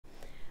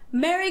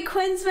Merry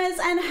Quinnsmas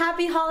and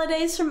happy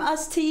holidays from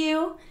us to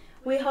you.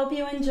 We hope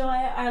you enjoy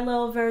our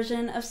little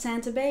version of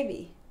Santa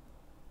Baby.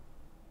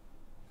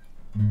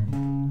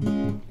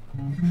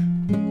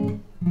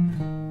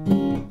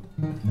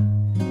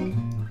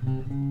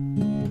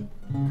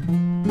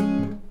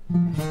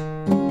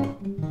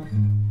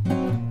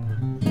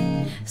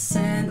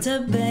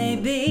 Santa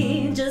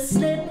baby, just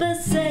slip a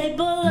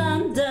sable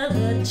under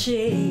the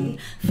tree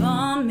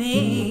for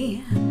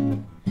me.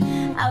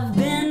 I've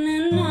been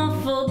an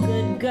awful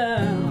good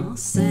girl,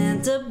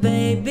 Santa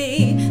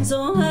baby,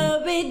 so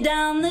hurry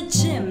down the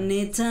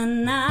chimney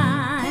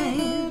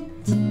tonight.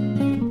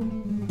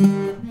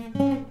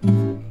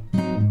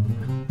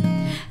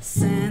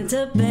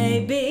 Santa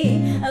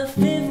baby, a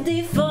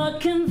 54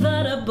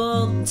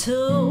 convertible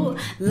to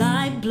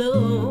light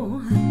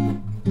blue.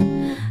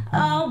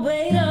 I'll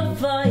wait up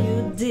for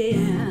you,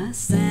 dear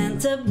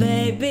Santa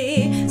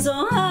baby,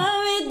 so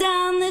hurry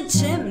down the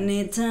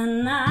chimney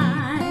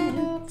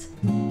tonight.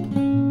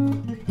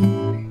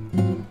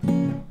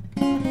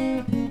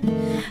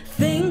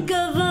 Think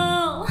of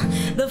all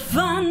the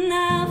fun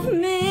I've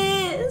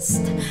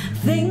missed.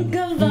 Think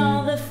of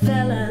all the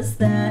fellas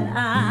that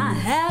I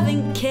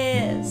haven't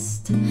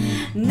kissed.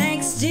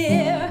 Next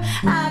year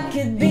I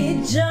could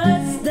be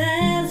just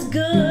as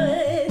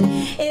good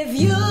if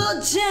you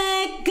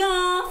check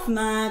off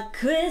my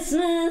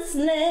Christmas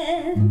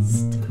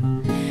list.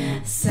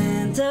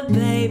 Santa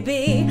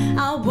baby,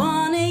 I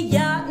want a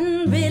yacht,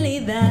 and really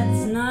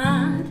that's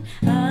not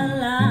a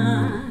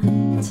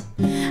lot.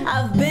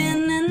 I've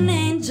been an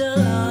angel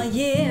all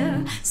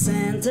year,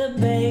 Santa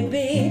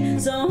baby,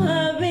 so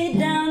hurry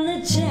down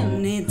the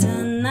chimney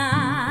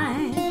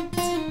tonight.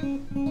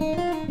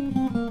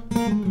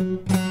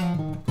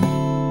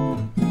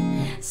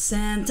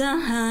 Santa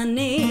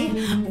honey,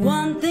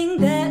 one thing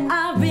that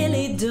I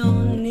really do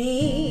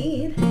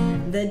need,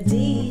 the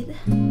deed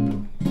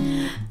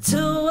to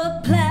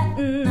a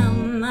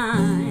platinum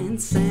mine,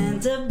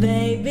 Santa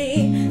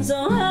baby,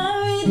 so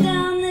hurry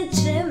down the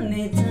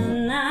chimney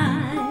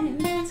tonight.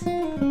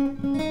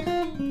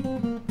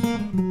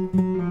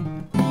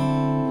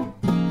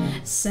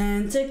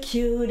 Santa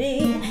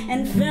cutie,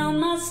 and fill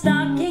my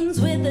stockings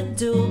with a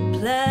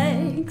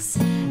duplex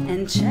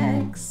and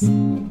checks.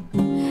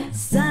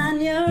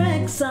 Sign your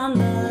ex on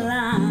the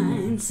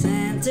line,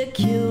 Santa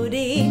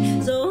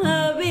cutie, so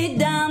hurry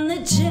down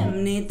the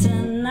chimney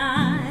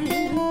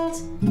tonight.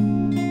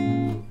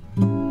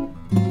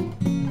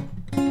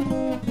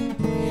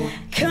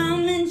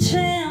 Come and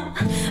trim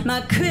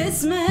my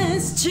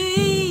Christmas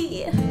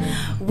tree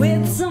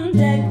with some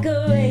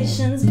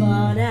decorations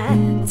bought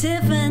at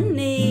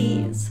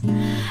Tiffany's.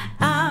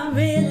 I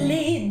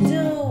really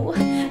do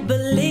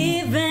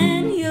believe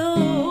in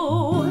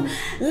you.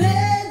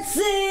 Let's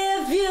see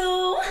if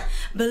you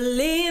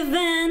believe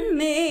in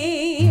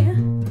me.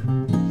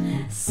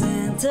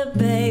 Santa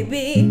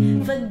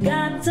baby,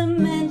 forgot to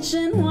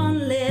mention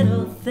one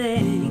little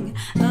thing,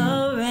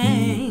 a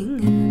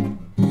ring.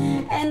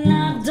 And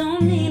I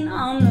don't mean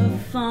on the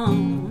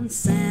phone,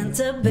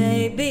 Santa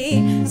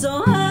baby,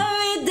 so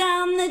hurry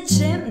down the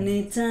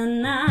chimney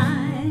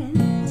tonight.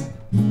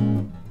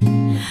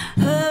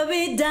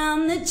 Hurry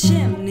down the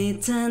chimney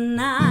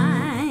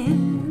tonight.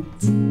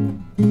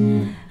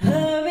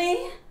 Hurry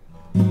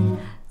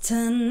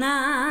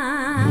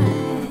tonight.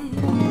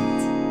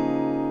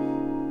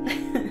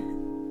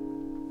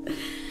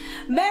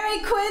 Merry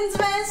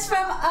Quinnsmas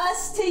from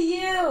us to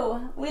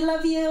you. We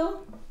love you.